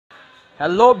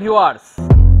Hello viewers.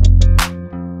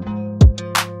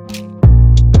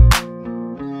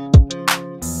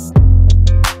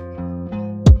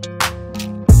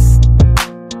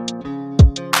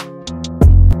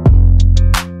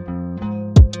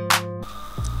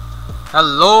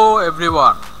 Hello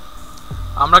everyone,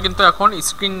 আমরা কিন্তু এখন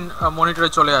স্ক্রিন মনিটরে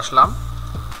চলে আসলাম,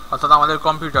 অর্থাৎ আমাদের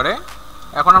কম্পিউটারে।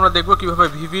 এখন আমরা দেখব কিভাবে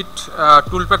ভিভিড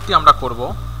টুলপ্যাড দিয়ে আমরা করব।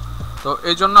 তো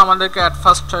এই জন্য আমাদেরকে অ্যাট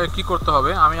ফার্স্ট কী করতে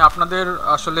হবে, আমি আপনাদের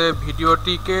আসলে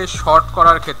ভিডিওটিকে শর্ট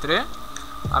করার ক্ষেত্রে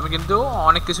আমি কিন্তু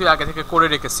অনেক কিছুই আগে থেকে করে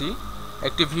রেখেছি।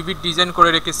 একটি ভিভিড ডিজাইন করে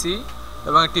রেখেছি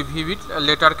এবং একটি ভিভিড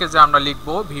লেটারকে যে আমরা লিখব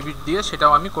ভিভিড দিয়ে,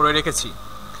 সেটাও আমি করে রেখেছি।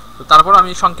 তো তারপর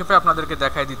আমি সংক্ষেপে আপনাদেরকে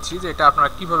দেখাই দিচ্ছি যে এটা আপনারা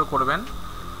কিভাবে করবেন।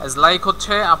 অ্যাজ লাইক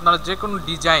হচ্ছে আপনারা যে কোনো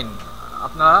ডিজাইন,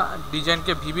 আপনারা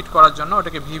ডিজাইনকে ভিভিড করার জন্য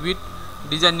ওটাকে ভিভিড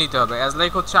ডিজাইন নিতে হবে। অ্যাজ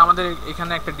লাইক হচ্ছে আমাদের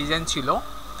এখানে একটা ডিজাইন ছিল,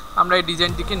 আমরা এই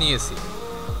ডিজাইনটিকে নিয়েছি।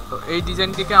 তো এই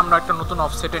ডিজাইনটিকে আমরা একটা নতুন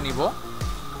অফসেটে নিব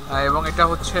এবং এটা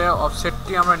হচ্ছে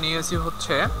অফসেটটি আমরা নিয়েছি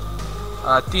হচ্ছে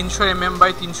 300 mm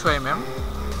বাই 300 mm,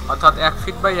 অর্থাৎ 1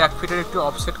 ফিট বাই 1 ফিটের একটি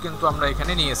অফসেট কিন্তু আমরা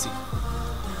এখানে নিয়েছি।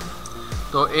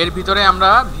 তো এর ভিতরে আমরা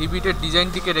ভিভিডের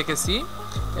ডিজাইনটিকে রেখেছি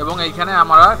এবং এইখানে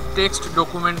আমরা টেক্সট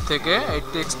ডকুমেন্ট থেকে এই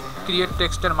টেক্সট ক্রিয়েট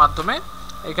টেক্সটের মাধ্যমে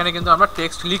এখানে কিন্তু আমরা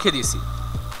টেক্সট লিখে দিছি।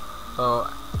 তো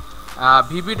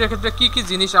ভিভিডের ক্ষেত্রে কি কি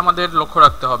জিনিস আমাদের লক্ষ্য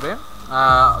রাখতে হবে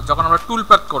যখন আমরা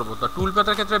টুলপ্যাড করব। তো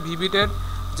টুলপ্যাডের ক্ষেত্রে ভিভিডের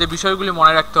যে বিষয়গুলি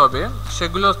মনে রাখতে হবে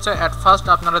সেগুলো হচ্ছে অ্যাট ফার্স্ট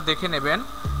আপনারা দেখে নেবেন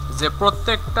যে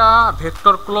প্রত্যেকটা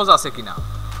ভেক্টর ক্লোজ আছে কিনা।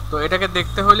 তো এটাকে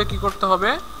দেখতে হলে কি করতে হবে,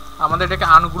 আমাদের এটাকে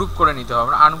আনগ্রুপ করে নিতে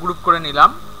হবে। আনগ্রুপ করে নিলাম।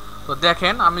 তো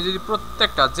দেখেন আমি যদি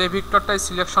প্রত্যেকটা যে ভেক্টরটাই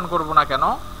সিলেকশন করব না কেন,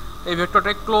 এই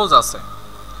ভেক্টরটাই ক্লোজ আছে,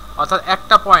 অর্থাৎ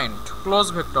একটা point close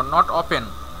vector, not open.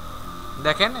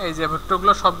 দেখেন এই যে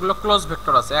ভেক্টরগুলো সবগুলো ক্লোজ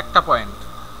ভেক্টর আছে, একটা পয়েন্ট।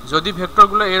 যদি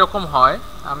ভেক্টরগুলো এরকম হয়,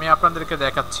 আমি আপনাদেরকে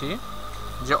দেখাচ্ছি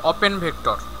যে ওপেন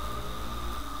ভেক্টর,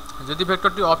 যদি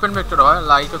ভেক্টরটি ওপেন ভেক্টর হয়,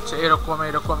 লাইক হচ্ছে এরকম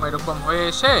এরকম এরকম হয়ে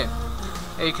এসে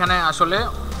এইখানে আসলে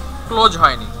ক্লোজ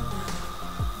হয়নি।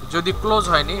 যদি ক্লোজ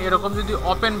হয়নি, এরকম যদি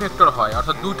ওপেন ভেক্টর হয়,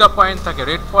 অর্থাৎ দুইটা পয়েন্ট থাকে,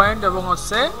 রেড পয়েন্ট এবং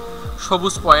হচ্ছে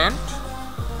সবুজ পয়েন্ট,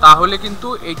 তাহলে কিন্তু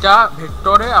এইটা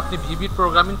ভেক্টরে আপনি ভিভিড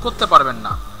প্রোগ্রামিং করতে পারবেন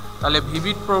না। তাহলে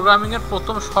ভিভিড প্রোগ্রামিংয়ের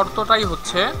প্রথম শর্তটাই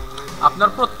হচ্ছে আপনার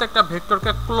প্রত্যেকটা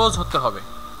ভেক্টরকে ক্লোজ হতে হবে,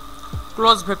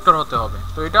 ক্লোজ ভেক্টর হতে হবে।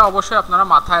 তো এটা অবশ্যই আপনারা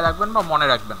মাথায় রাখবেন বা মনে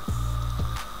রাখবেন।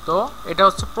 তো এটা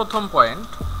হচ্ছে প্রথম পয়েন্ট।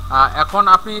 এখন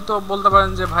আপনি তো বলতে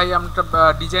পারেন যে ভাই আমি একটা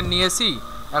ডিজাইন নিয়েছি,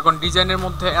 এখন ডিজাইনের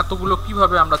মধ্যে এতগুলো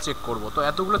কিভাবে আমরা চেক করব। তো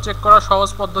এতগুলো চেক করার সহজ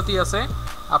পদ্ধতি আছে,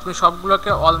 আপনি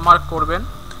সবগুলোকে অল মার্ক করবেন।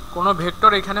 কোনো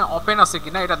ভেক্টর এখানে ওপেন আছে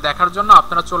কিনা এটা দেখার জন্য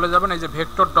আপনারা চলে যাবেন এই যে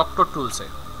ভেক্টর ডক্টর টুলসে,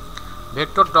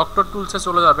 ভেক্টর ডক্টর টুলসে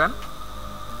চলে যাবেন।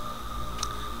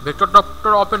 ভেক্টর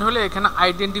ডক্টর ওপেন হলে এখানে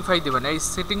আইডেন্টিফাই দেবেন, এই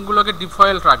সেটিংগুলোকে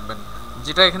ডিফল্ট রাখবেন,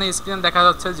 যেটা এখানে স্ক্রিনে দেখা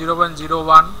যাচ্ছে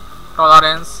 0.01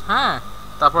 টলারেন্স, হ্যাঁ,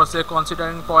 তারপর হচ্ছে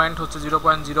কনসিডারিং পয়েন্ট হচ্ছে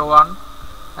 0.01,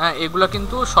 হ্যাঁ, এগুলো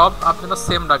কিন্তু সব আপনারা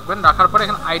সেম রাখবেন। রাখার পরে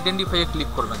এখানে আইডেন্টিফাইয়ে ক্লিক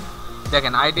করবেন।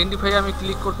 দেখেন আইডেন্টিফাই আমি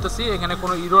ক্লিক করতেছি, এখানে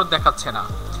কোনো ইরর দেখাচ্ছে না।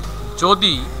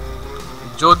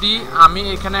 যদি আমি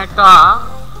এখানে একটা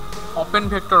ওপেন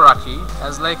ভেক্টর রাখি,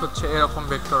 অ্যাজ লাইক হচ্ছে এরকম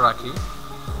ভেক্টর রাখি,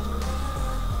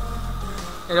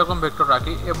 এরকম ভেক্টর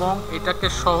রাখি এবং এটাকে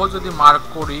সহ যদি মার্ক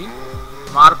করি,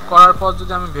 মার্ক করার পর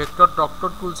যদি আমি ভেক্টর ডক্টর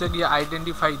টুলসে গিয়ে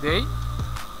আইডেন্টিফাই দেই,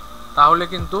 তাহলে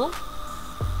কিন্তু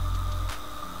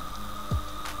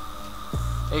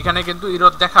এইখানে কিন্তু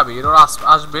ইরর দেখাবে, ইরর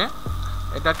আসবে।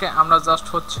 এটাকে আমরা জাস্ট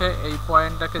হচ্ছে এই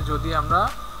পয়েন্টটাকে যদি আমরা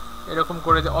এরকম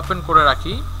করে ওপেন করে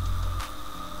রাখি,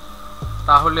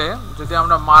 তাহলে যদি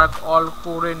আমরা মার্ক অল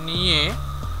করে নিয়ে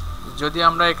যদি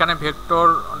আমরা এখানে ভেক্টর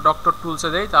ডক্টর টুলসে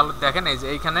দেই, তাহলে দেখেন এই যে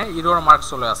এইখানে ইরর মার্ক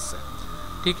চলে আসছে।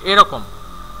 ঠিক এরকম,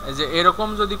 এই যে এরকম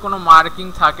যদি কোনো মার্কিং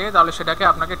থাকে তাহলে সেটাকে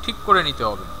আপনাকে ঠিক করে নিতে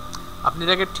হবে। আপনি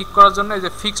এটাকে ঠিক করার জন্য এই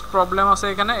যে ফিক্সড প্রবলেম আছে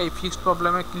এখানে, এই ফিক্সড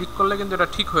প্রবলেমে ক্লিক করলে কিন্তু এটা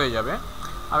ঠিক হয়ে যাবে।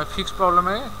 আমি ফিক্সড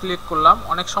প্রবলেমে ক্লিক করলাম,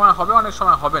 অনেক সময় হবে অনেক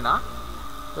সময় হবে না।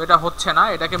 তো এটা হচ্ছে না,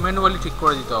 এটাকে ম্যানুয়ালি ঠিক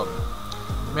করে দিতে হবে,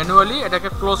 ম্যানুয়ালি এটাকে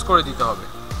ক্লোজ করে দিতে হবে।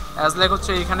 অ্যাজ লাইক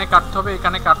হচ্ছে এইখানে কাটতে হবে,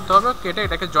 এখানে কাটতে হবে, কেটে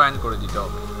এটাকে জয়েন করে দিতে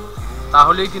হবে।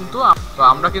 তাহলেই কিন্তু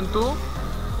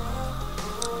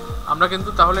আমরা কিন্তু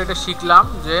তাহলে এটা শিখলাম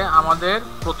যে আমাদের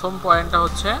প্রথম পয়েন্টটা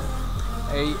হচ্ছে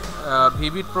এই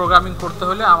ভিভিড প্রোগ্রামিং করতে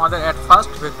হলে আমাদের অ্যাট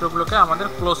ফার্স্ট ভেক্টরগুলোকে আমাদের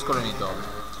ক্লোজ করে নিতে হবে।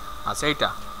 আচ্ছা, এইটা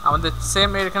আমাদের সেম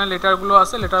এখানে লেটারগুলো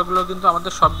আছে, লেটারগুলো কিন্তু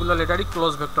আমাদের সবগুলো লেটারই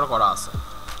ক্লোজ ভেক্টর করা আছে।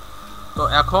 তো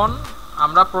এখন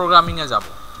আমরা প্রোগ্রামিংয়ে যাব।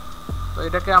 তো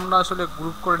এটাকে আমরা আসলে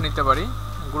গ্রুপ করে নিতে পারি,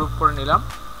 গ্রুপ করে নিলাম।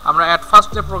 আমরা অ্যাট ফার্স্ট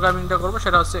যে প্রোগ্রামিংটা করব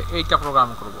সেটা হচ্ছে এইটা প্রোগ্রাম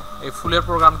করব, এই ফুলের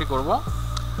প্রোগ্রামটি করব।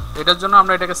 এটার জন্য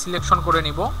আমরা এটাকে সিলেকশন করে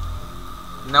নিব,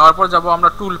 নেওয়ার পর যাব আমরা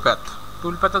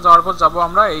টুলপ্যাথে যাওয়ার পর যাব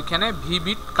আমরা এইখানে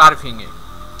ভিভিড কার্ভিংয়ে।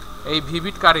 এই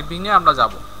ভিভিড কার্ভিংয়ে আমরা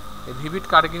যাব। এই ভিভিড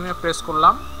কার্ভিংয়ে প্রেস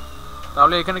করলাম,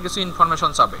 তাহলে এখানে কিছু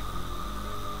ইনফরমেশন চাবে।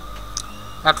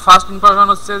 অ্যাট ফার্স্ট ইনফরমেশন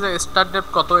হচ্ছে যে স্টার্ট ডেট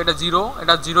কত, এটা 0,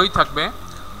 এটা 0ই থাকবে।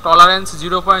 টলারেন্স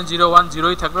 0.01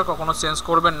 0ই থাকবে, কখনো চেঞ্জ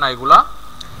করবেন না এগুলা,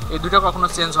 এই দুটো কখনো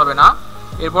চেঞ্জ হবে না।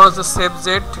 এরপর হচ্ছে সেভ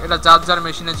জেট, এটা যার যার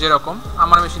মেশিনে যেরকম,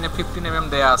 আমার মেশিনে 15 mm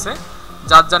দেয়া আছে,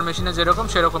 যার যার মেশিনে যেরকম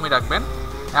সেরকমই রাখবেন।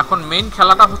 এখন মেইন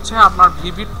খেলাটা হচ্ছে আপনার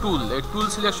ভিভিড টুল, এই টুল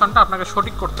সিলেকশনটা আপনাকে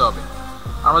সঠিক করতে হবে।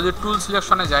 আমরা যদি টুল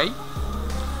সিলেকশনে যাই,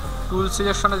 টুল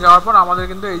সিলেকশনে যাওয়ার পর আমাদের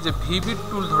কিন্তু এই যে ভিভিড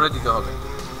টুল ধরে দিতে হবে।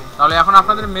 তাহলে এখন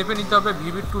আপনাদের মেপে নিতে হবে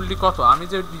ভিভিড টুলটি কত। আমি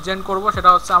যে ডিজাইন করব সেটা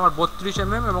হচ্ছে আমার 32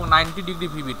 mm এবং 90 ডিগ্রি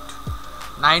ভিভিড,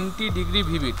 90 ডিগ্রি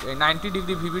ভিভিড, এই 90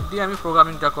 ডিগ্রি ভিভিড দিয়ে আমি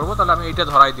প্রোগ্রামিংটা করব। তাহলে আমি এইটা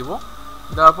ধরাই দিব,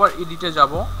 দেওয়ার পর এডিটে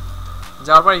যাব,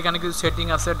 যাওয়ার পর এখানে কিছু সেটিং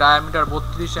আছে, ডায়ামিটার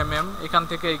 32 mm, এখান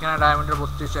থেকে এখানে diameter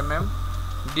 32 mm,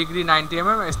 degree 90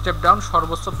 mm, step down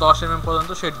সর্বোচ্চ 10 mm পর্যন্ত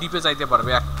সে ডিপে যাইতে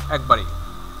পারবে একবারই।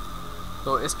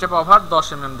 তো স্টেপ ওভার 10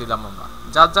 mm দিলাম আমরা,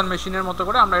 যার যার মেশিনের মতো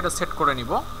করে আমরা এটা সেট করে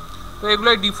নিব। তো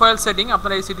এগুলোই ডিফল্ট সেটিং,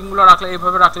 আপনারা এই সেটিংগুলো রাখলে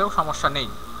এইভাবে রাখলেও সমস্যা নেই।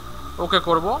 ওকে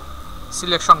করব,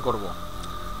 সিলেকশন করব।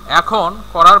 এখন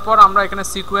করার পর আমরা এখানে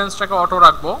সিকোয়েন্সটাকে অটো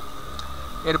রাখবো।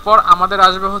 এরপর আমাদের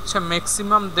আসবে হচ্ছে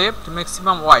ম্যাক্সিমাম ডেপথ,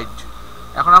 ম্যাক্সিমাম ওয়াইড।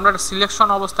 এখন আমরা এটা সিলেকশন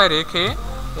অবস্থায় রেখে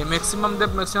এই ম্যাক্সিমাম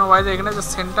ডেপথ, ম্যাক্সিমাম ওয়াইড এখানে যে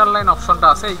সেন্টার লাইন অপশনটা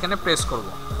আছে এইখানে প্রেস করব।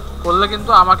 করলে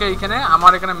কিন্তু আমাকে এইখানে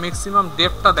আমার এখানে ম্যাক্সিমাম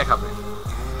ডেপথটা দেখাবে।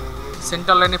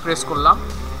 সেন্টার লাইনে প্রেস করলাম,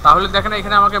 তাহলে দেখেন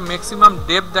এখানে আমাকে ম্যাক্সিমাম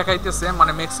ডেপথ দেখাইতেছে,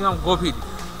 মানে ম্যাক্সিমাম গভীর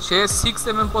সে 6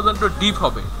 mm পর্যন্ত ডিপ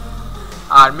হবে।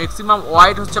 আর ম্যাক্সিমাম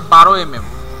ওয়াইড হচ্ছে 12 mm,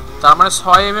 তার মানে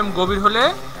 6 mm গভীর হলে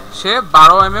সে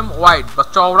 12 mm ওয়াইড বা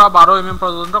চওড়া 12 mm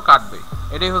পর্যন্ত কাটবে।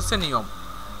 এটাই হচ্ছে নিয়ম।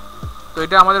 তো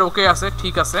এটা আমাদের ওকে আছে,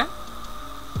 ঠিক আছে,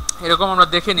 এরকম আমরা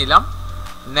দেখে নিলাম।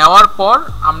 নেওয়ার পর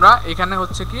আমরা এখানে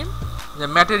হচ্ছে কি যে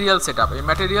ম্যাটেরিয়াল সেটআপ, এই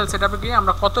ম্যাটেরিয়াল সেটআপে গিয়ে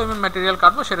আমরা কত mm ম্যাটেরিয়াল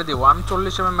কাটবো সেটা দেবো। আমি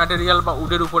 40 mm ম্যাটেরিয়াল বা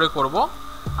উডের উপরে করব,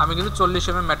 আমি কিন্তু 40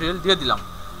 mm ম্যাটেরিয়াল দিয়ে দিলাম।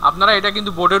 আপনারা এটা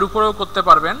কিন্তু বোর্ডের উপরেও করতে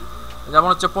পারবেন, যেমন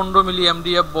হচ্ছে 15 মিলি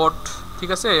MDF বোর্ড, ঠিক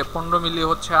আছে, 15 মিলি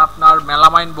হচ্ছে আপনার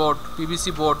মেলামাইন বোর্ড,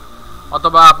 পিভিসি বোর্ড,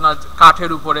 অথবা আপনার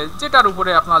কাঠের উপরে, যেটার উপরে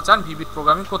আপনারা চান ভিভিড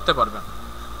প্রোগ্রামিং করতে পারবেন।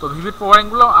 তো ভিভিড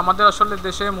প্রোগ্রামিংগুলো আমাদের আসলে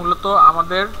দেশে মূলত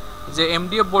আমাদের যে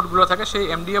MDF বোর্ডগুলো থাকে সেই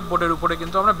MDF বোর্ডের উপরে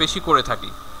কিন্তু আমরা বেশি করে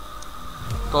থাকি।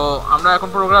 তো আমরা এখন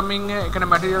প্রোগ্রামিংয়ে এখানে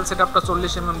ম্যাটেরিয়াল সেটআপটা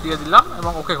 40 mm দিয়ে দিলাম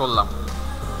এবং ওকে করলাম,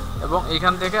 এবং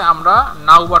এখান থেকে আমরা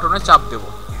নাও বাটনে চাপ দেব,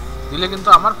 দিলে কিন্তু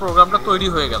আমার প্রোগ্রামটা তৈরি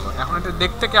হয়ে গেল। এখন এটা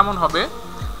দেখতে কেমন হবে,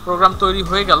 প্রোগ্রাম তৈরি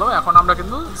হয়ে গেল। এখন আমরা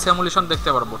কিন্তু সিমুলেশন দেখতে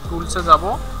পারবো। টুলসে যাব,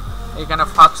 এখানে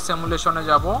ফার্স্ট সিমুলেশনে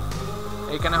যাব,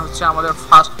 এখানে হচ্ছে আমাদের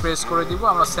ফার্স্ট প্রেস করে দিব,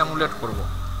 আমরা সিমুলেট করব।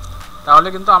 তাহলে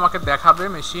কিন্তু আমাকে দেখাবে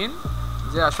মেশিন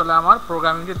যে আসলে আমার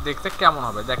প্রোগ্রামিংটি দেখতে কেমন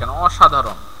হবে। দেখেন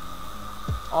অসাধারণ,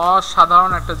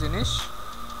 অসাধারণ একটা জিনিস।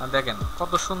 দেখেন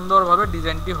কত সুন্দরভাবে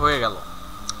ডিজাইনটি হয়ে গেল।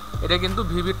 এটা কিন্তু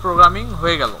ভিভিড প্রোগ্রামিং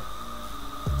হয়ে গেল।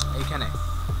 এইখানে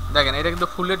দেখেন এটা কিন্তু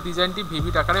ফুলের ডিজাইনটি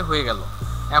ভিভিড আকারে হয়ে গেল।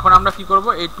 এখন আমরা কি করব,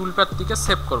 এই টুলপ্যাডটিকে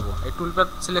সেভ করব। এই টুলপ্যাড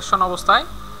সিলেকশন অবস্থায়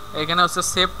এখানে হচ্ছে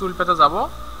সেভ টুলপ্যাডে যাব,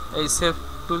 এই সেভ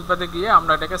টুলপ্যাডে গিয়ে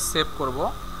আমরা এটাকে সেভ করব।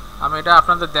 আমি এটা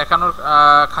আপনাদের দেখানোর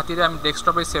খাতিরে আমি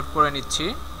ডেস্কটপে সেভ করে নিচ্ছি।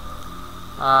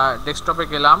 ডেস্কটপে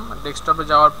গেলাম, ডেস্কটপে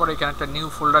যাওয়ার পর এখানে একটা নিউ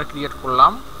ফোল্ডার ক্রিয়েট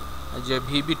করলাম, যে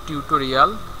ভিভিড টিউটোরিয়াল,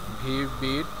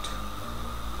 ভিভিড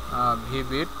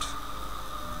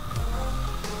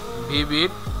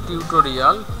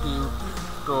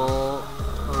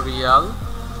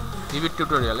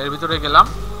টিউটোরিয়াল এর ভিতরে গেলাম।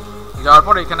 যাওয়ার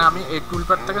পর এখানে আমি এই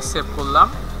টুলপ্যাডটাকে সেভ করলাম,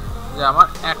 যে আমার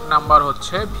 1 নাম্বার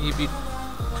হচ্ছে vivid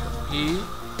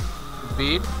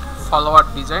follower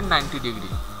design 90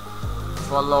 degree,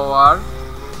 follower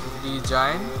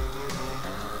design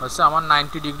হচ্ছে আমার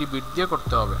 90 ডিগ্রি বিট দিয়ে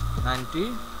করতে হবে,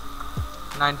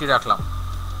 90 রাখলাম।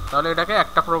 তাহলে এটাকে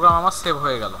একটা প্রোগ্রাম আমার সেভ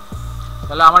হয়ে গেল।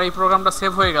 তাহলে আমার এই প্রোগ্রামটা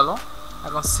সেভ হয়ে গেল।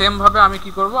 এখন সেমভাবে আমি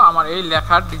কি করব, আমার এই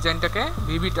লেখার ডিজাইনটাকে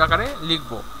ভিভিড আকারে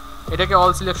লিখব। এটাকে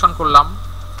অল সিলেকশন করলাম।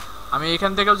 আমি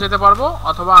এখান থেকেও যেতে পারবো,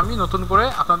 অথবা আমি নতুন করে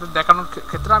আপনাদের দেখানোর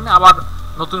ক্ষেত্রে আমি আবার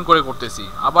নতুন করে করতেছি।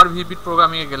 আবার ভিভিড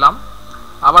প্রোগ্রামিংয়ে গেলাম,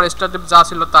 আবার স্টার্ট যা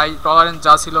ছিল তাই, টলারেন্স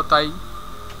যা ছিল তাই,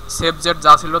 সেভ জেট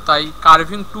যা ছিল তাই,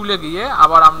 কার্ভিং টুলে গিয়ে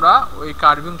আবার আমরা ওই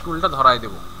কার্ভিং টুলটা ধরাই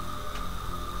দেব,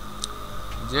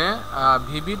 যে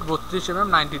ভিভিড 32 mm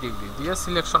 90 ডিগ্রি দিয়ে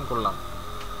সিলেকশন করলাম।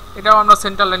 এটাও আমরা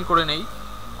সেন্টার লাইন করে নেই,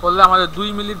 করলে আমাদের 2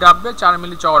 মিলি ডাববে, 4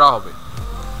 মিলি চওড়া হবে,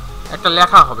 একটা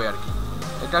লেখা হবে আর কি।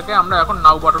 এটাকে আমরা এখন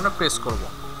নাও বাটনে প্রেস করব।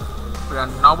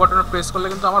 নাও বাটনে প্রেস করলে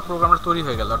কিন্তু আমার প্রোগ্রামটা তৈরি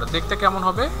হয়ে গেল। ওটা দেখতে কেমন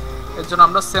হবে এর জন্য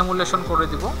আমরা সিমুলেশন করে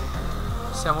দিব।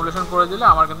 সিমুলেশন করে দিলে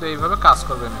আমার কিন্তু এইভাবে কাজ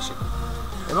করবে মেশিন,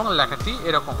 এবং লেখাটি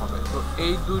এরকম হবে। তো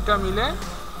এই দুইটা মিলে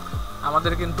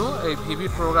আমাদের কিন্তু এই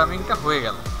ভিভিড প্রোগ্রামিংটা হয়ে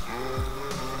গেল।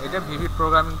 এটা ভিভিড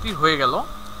প্রোগ্রামিংটি হয়ে গেল।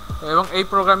 এবং এই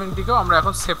প্রোগ্রামিংটিকেও আমরা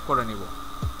এখন সেভ করে নিব,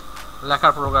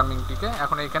 লেখার প্রোগ্রামিংটিকে।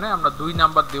 এখন এখানে আমরা 2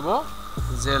 নাম্বার দেব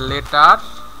যে letter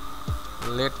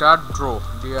draw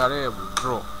draw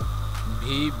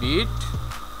V bit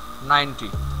 90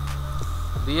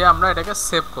 দিয়ে আমরা এটাকে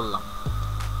সেভ করলাম।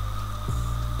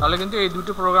 তাহলে কিন্তু এই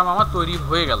দুটি প্রোগ্রাম আমার তৈরি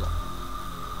হয়ে গেল।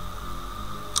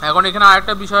 এখন এখানে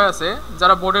আরেকটা বিষয় আছে,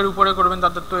 যারা বোর্ডের উপরে করবেন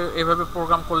তাদের তো এভাবে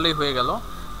প্রোগ্রাম করলেই হয়ে গেল।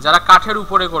 যারা কাঠের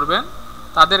উপরে করবেন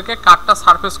তাদেরকে কাঠটা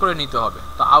সারফেস করে নিতে হবে।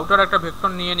 তো আউটার একটা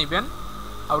ভেক্টর নিয়ে নেবেন,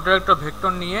 আউটার একটা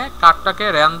ভেক্টর নিয়ে কাঠটাকে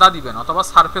র্যান্দা দিবেন অথবা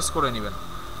সারফেস করে নেবেন।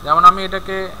 যেমন আমি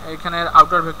এটাকে এখানে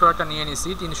আউটার ভেক্টর একটা নিয়ে নিছি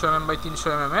 300 mm বাই 300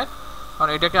 mm এর, কারণ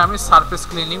এটাকে আমি সারফেস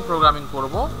ক্লিনিং প্রোগ্রামিং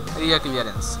করব, এরিয়া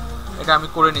ক্লিয়ারেন্স এটা আমি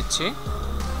করে নিচ্ছি।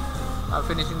 আর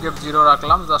ফিনিশিং ডেপথ 0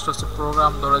 রাখলাম, জাস্ট হচ্ছে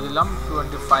প্রোগ্রাম ধরে দিলাম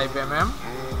 25 mm।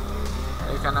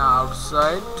 এখানে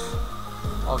আউটসাইড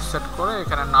অফসেট করে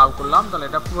এখানে নাও করলাম, তাহলে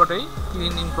এটা পুরোটাই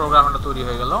ক্লিনিং প্রোগ্রামটা তৈরি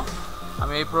হয়ে গেল।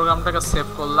 আমি এই প্রোগ্রামটাকে সেভ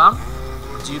করলাম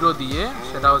 0 দিয়ে,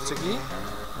 সেটা হচ্ছে কি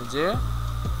যে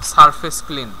সারফেস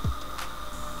ক্লিন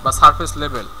বা সারফেস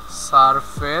লেভেল,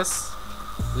 সারফেস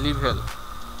লিভেল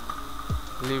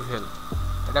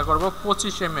এটা করব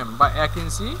 25 mm বা 1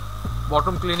 ইঞ্চি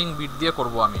বটম ক্লিনিং বিট দিয়ে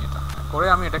করব। আমি এটা করে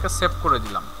আমি এটাকে সেভ করে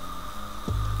দিলাম।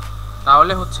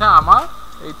 তাহলে হচ্ছে আমার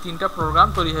এই 3টা প্রোগ্রাম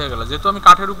তৈরি হয়ে গেল। যেহেতু আমি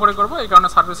কাঠের উপরে করব এই কারণে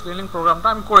সারফেস ক্লিনিং প্রোগ্রামটা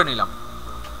আমি করে নিলাম।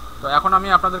 তো এখন আমি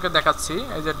আপনাদেরকে দেখাচ্ছি,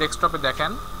 এই যে ডেস্কটপে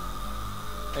দেখেন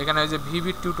এখানে এই যে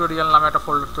ভিবিট টিউটোরিয়াল নামে একটা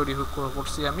ফোল্ডার তৈরি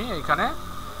করছি আমি। এখানে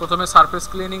প্রথমে সারফেস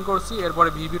ক্লিনিং করছি, এরপরে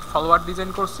ভিবিট ফলোয়ার ডিজাইন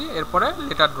করছি, এরপরে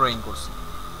লেটার ড্রয়িং করছি।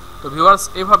 তো ভিউয়ার্স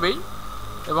এভাবেই,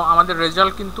 এবং আমাদের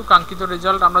রেজাল্ট কিন্তু কাঙ্ক্ষিত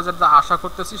রেজাল্ট আমরা যেটা আশা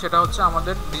করতেছি সেটা হচ্ছে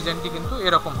আমাদের ডিজাইনটি কিন্তু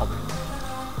এরকম হবে।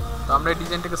 তো আমরা এই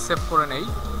ডিজাইনটাকে সেভ করে নেই,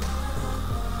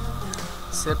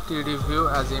 সেভ টিডি ভিউ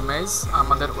অ্যাজ ইমেজ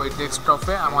আমাদের ওই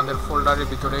ডেস্কটপে আমাদের ফোল্ডারের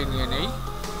ভিতরেই নিয়ে নেই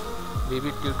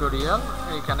ভিবিট টিউটোরিয়াল।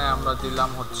 এইখানে আমরা দিলাম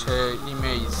হচ্ছে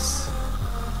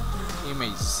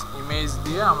ইমেজ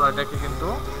দিয়ে আমরা এটাকে কিন্তু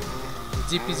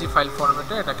জিপিজি ফাইল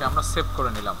ফরম্যাটে এটাকে আমরা সেভ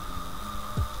করে নিলাম।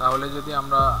 তাহলে যদি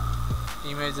আমরা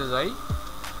ইমেজে যাই,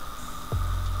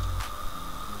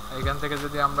 এখান থেকে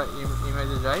যদি আমরা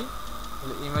ইমেজে যাই,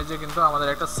 তাহলে ইমেজে কিন্তু আমাদের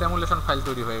একটা সিমুলেশন ফাইল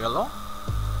তৈরি হয়ে গেল,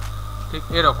 ঠিক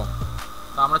এরকম।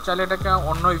 তো আমরা চাইলে এটাকে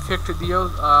অন্য ইফেক্ট দিয়েও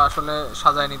আসলে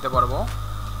সাজায় নিতে পারবো।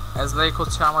 অ্যাজ লাইক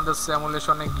হচ্ছে আমাদের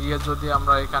সিমুলেশনে গিয়ে যদি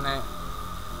আমরা এখানে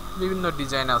বিভিন্ন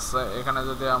ডিজাইন আছে, এখানে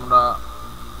যদি আমরা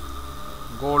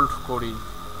গোল্ড করি,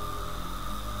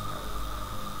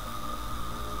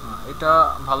 এটা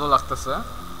ভালো লাগতেছে।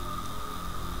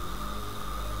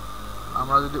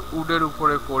 আমরা যদি উডের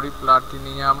উপরে করি,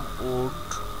 প্লাটিনিয়াম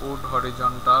উড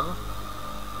হরিজন্টাল,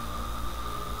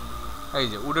 এই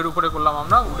যে উডের উপরে করলাম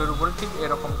আমরা, উডের উপরে ঠিক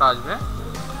এরকমটা আসবে।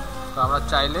 তো আমরা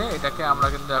চাইলে এটাকে আমরা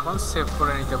কিন্তু এখন সেভ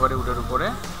করে নিতে পারি উডের উপরে।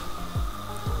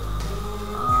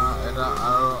 এটা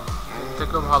আরো এর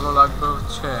থেকেও ভালো লাগবে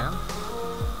হচ্ছে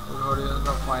would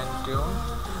horizontal fine tune.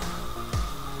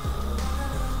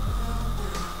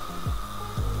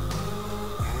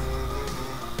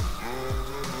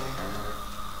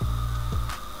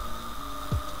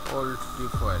 Old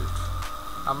default,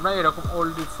 আমরা এরকম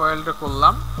ওল্ড ডিফল্টে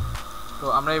করলাম। তো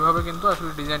আমরা এইভাবে কিন্তু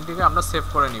আসলে ডিজাইনটিকে আমরা সেভ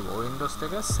করে নিব, উইন্ডোজ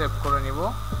থেকে সেভ করে নিব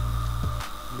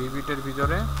ভিবিটের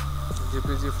ভিতরে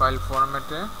জেপিজি ফাইল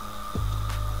ফরম্যাটে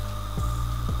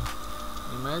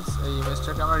ইমেজ। এই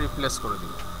ইমেজটাকে আমরা রিপ্লেস করে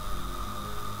দিব,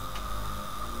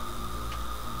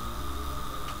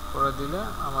 করে দিলে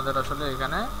আমাদের আসলে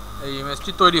এখানে এই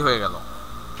ইমেজটি তৈরি হয়ে গেল।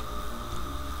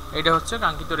 এটা হচ্ছে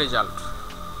কাঙ্ক্ষিত রেজাল্ট।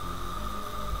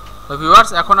 তো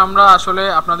ভিউয়ার্স এখন আমরা আসলে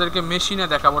আপনাদেরকে মেশিনে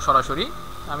দেখাবো সরাসরি।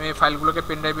 আমি এই ফাইলগুলোকে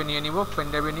পেন ড্রাইভে নিয়ে নিব, পেন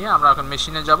ড্রাইভে নিয়ে আমরা এখন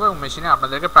মেশিনে যাব এবং মেশিনে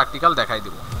আপনাদেরকে প্র্যাকটিক্যাল দেখাই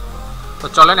দেব। তো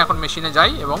চলেন এখন মেশিনে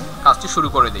যাই এবং কাজটি শুরু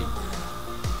করে দিই।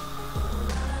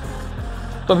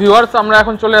 তো ভিউয়ার্স আমরা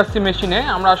এখন চলে আসছি মেশিনে।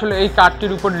 আমরা আসলে এই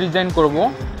কার্ডটির উপর ডিজাইন করব।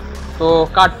 তো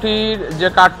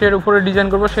কার্ডটির উপরে ডিজাইন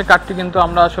করব সেই কার্ডটি কিন্তু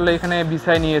আমরা আসলে এখানে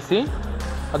বিছাই নিয়েছি,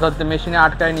 অর্থাৎ মেশিনে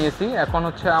আটকায় নিয়েছি। এখন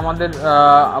হচ্ছে আমাদের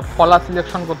ফলা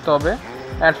সিলেকশন করতে হবে।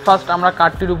 অ্যাট ফার্স্ট আমরা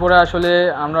কার্ডটির উপরে আসলে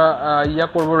আমরা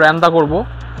র্যান্দা করব।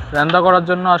 র্যান্দা করার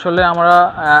জন্য আসলে আমরা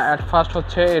অ্যাট ফার্স্ট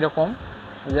হচ্ছে এরকম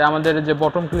যে আমাদের যে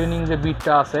বটম ক্লিনিং যে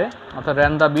বিটটা আছে, অর্থাৎ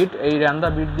র্যান্দা বিট, এই র্যান্দা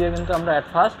বিট দিয়ে কিন্তু আমরা অ্যাট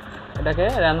ফার্স্ট এটাকে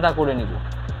র্যান্দা করে নিব।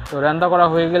 তো র্যান্দা করা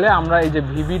হয়ে গেলে আমরা এই যে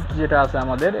ভিবিট যেটা আছে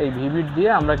আমাদের, এই ভিবিট দিয়ে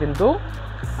আমরা কিন্তু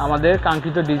আমাদের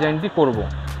কাঙ্ক্ষিত ডিজাইনটি করব।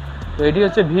 তো এটি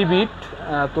হচ্ছে ভিবিট।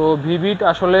 তো ভিবিট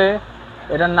আসলে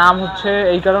এটার নাম হচ্ছে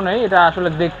এই কারণেই, এটা আসলে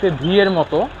দেখতে ভি এর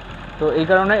মতো। তো এই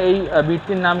কারণে এই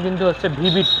বিটটির নাম কিন্তু হচ্ছে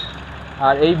ভিবিট।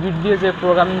 আর এই বিট দিয়ে যে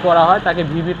প্রোগ্রামিং করা হয় তাকে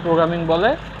ভিবিট প্রোগ্রামিং বলে,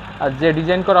 আর যে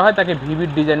ডিজাইন করা হয় তাকে ভিবিট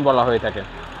ডিজাইন বলা হয়ে থাকে।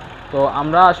 তো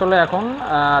আমরা আসলে এখন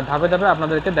ধাপে ধাপে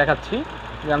আপনাদেরকে দেখাচ্ছি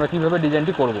যে আমরা কীভাবে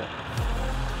ডিজাইনটি করব।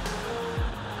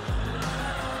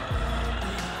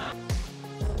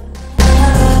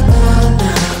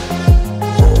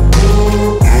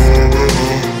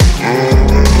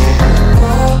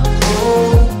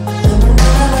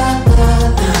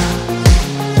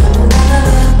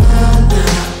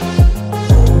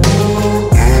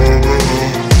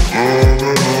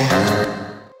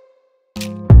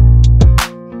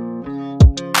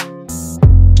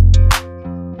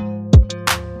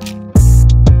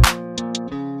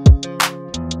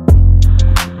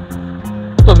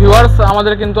 ভিউয়ার্স,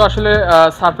 আমাদের কিন্তু আসলে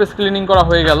সারফেস ক্লিনিং করা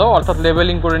হয়ে গেল, অর্থাৎ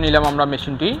লেভেলিং করে নিলাম আমরা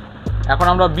মেশিনটি। এখন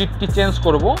আমরা বিটটি চেঞ্জ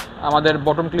করব, আমাদের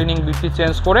বটম ক্লিনিং বিটটি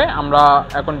চেঞ্জ করে আমরা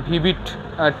এখন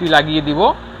ভিবিটটি লাগিয়ে দিব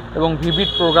এবং ভিবিট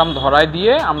প্রোগ্রাম ধরায়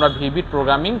দিয়ে আমরা ভিবিট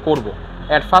প্রোগ্রামিং করব।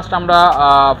 অ্যাট ফার্স্ট আমরা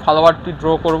ফলোয়ারটি ড্র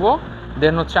করব,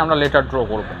 দেন হচ্ছে আমরা লেটার ড্র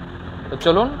করব। তো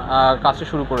চলুন কাজটি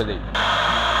শুরু করে দিই।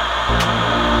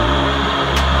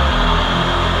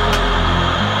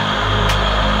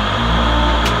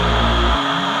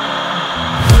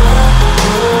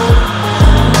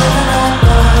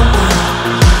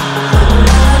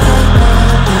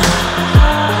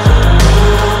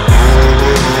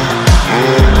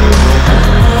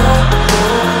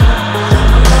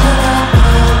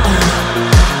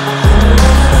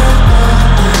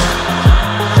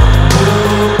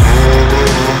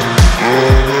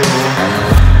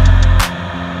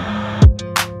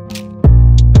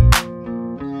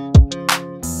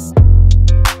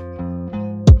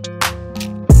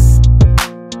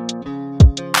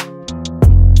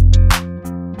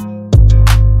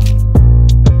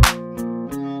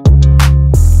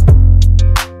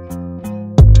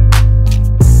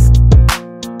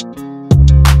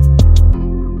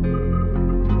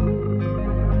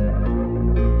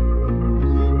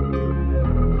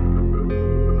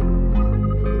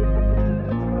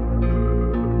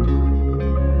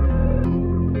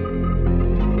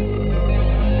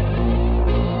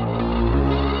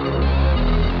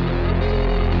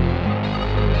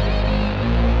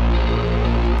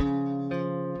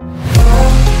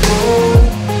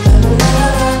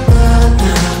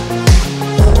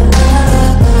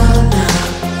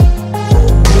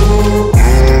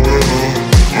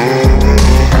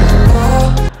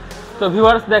 তো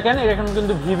ভিউয়ার্স দেখেন, এখানে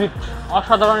কিন্তু ভিবিট,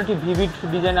 অসাধারণ একটি ভিবিট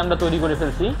ডিজাইন আমরা তৈরি করে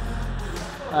ফেলছি।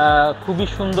 খুবই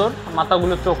সুন্দর,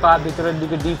 মাথাগুলো চোখা, ভিতরের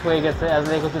দিকে ডিপ হয়ে গেছে, অ্যাজ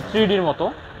লাইক হচ্ছে 3Dর মতো।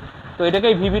 তো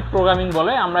এটাকেই ভিবিট প্রোগ্রামিং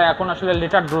বলে। আমরা এখন আসলে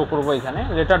লেটার ড্র করব, এখানে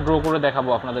লেটার ড্র করে দেখাবো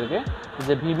আপনাদেরকে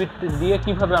যে ভিবিট দিয়ে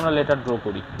কিভাবে আমরা লেটার ড্র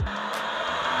করি।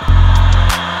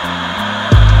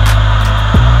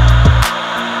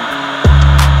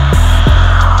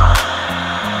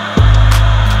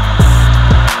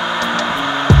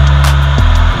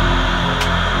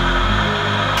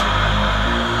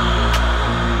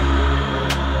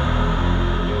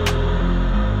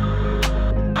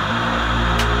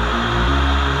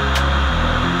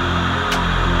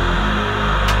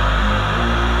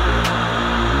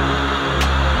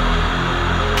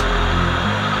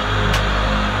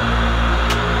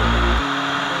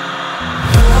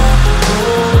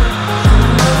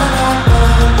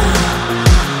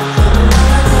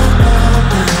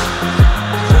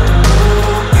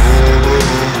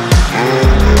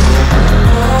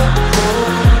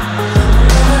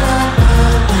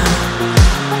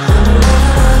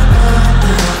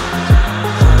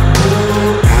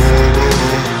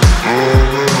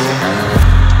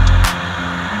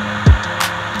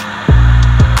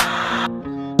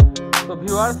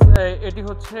 এটি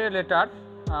হচ্ছে লেটার।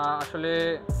 আসলে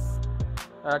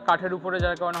কাঠের উপরে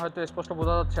যার কারণে হয়তো স্পষ্ট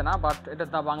বোঝা যাচ্ছে না, বাট এটা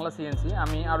দা বাংলা সিএনসি।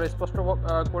 আমি আরও স্পষ্ট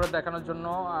করে দেখানোর জন্য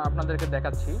আপনাদেরকে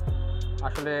দেখাচ্ছি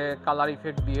আসলে কালার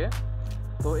ইফেক্ট দিয়ে।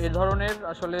 তো এই ধরনের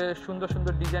আসলে সুন্দর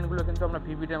সুন্দর ডিজাইনগুলো কিন্তু আমরা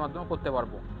ভিবিটের মাধ্যমে করতে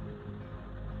পারবো।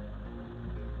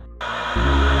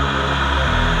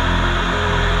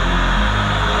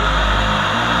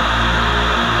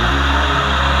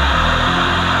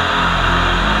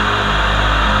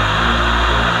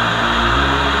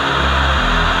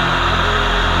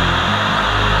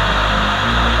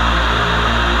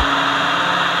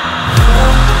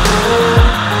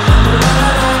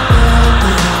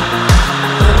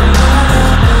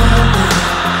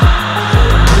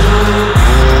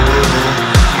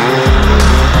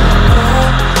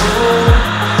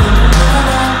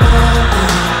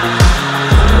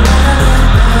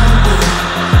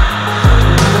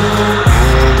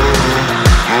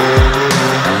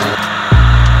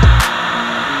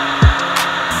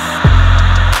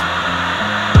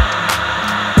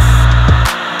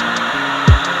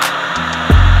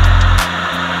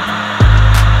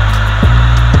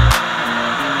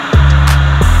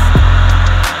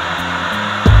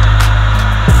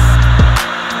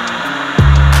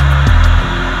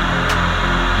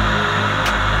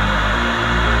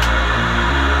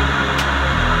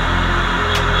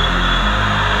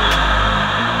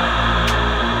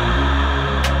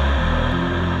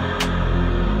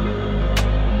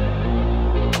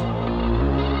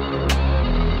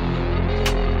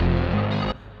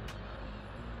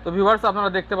 তো ভিউয়ার্স, আপনারা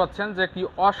দেখতে পাচ্ছেন যে কি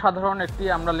অসাধারণ একটি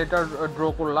আমরা লেটার ড্র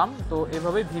করলাম। তো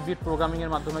এভাবেই ভিবিট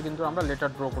প্রোগ্রামিংয়ের মাধ্যমে কিন্তু আমরা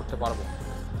লেটার ড্র করতে পারবো।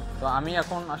 তো আমি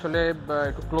এখন আসলে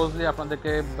একটু ক্লোজলি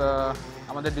আপনাদেরকে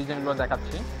আমাদের ডিজাইনগুলো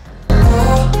দেখাচ্ছি।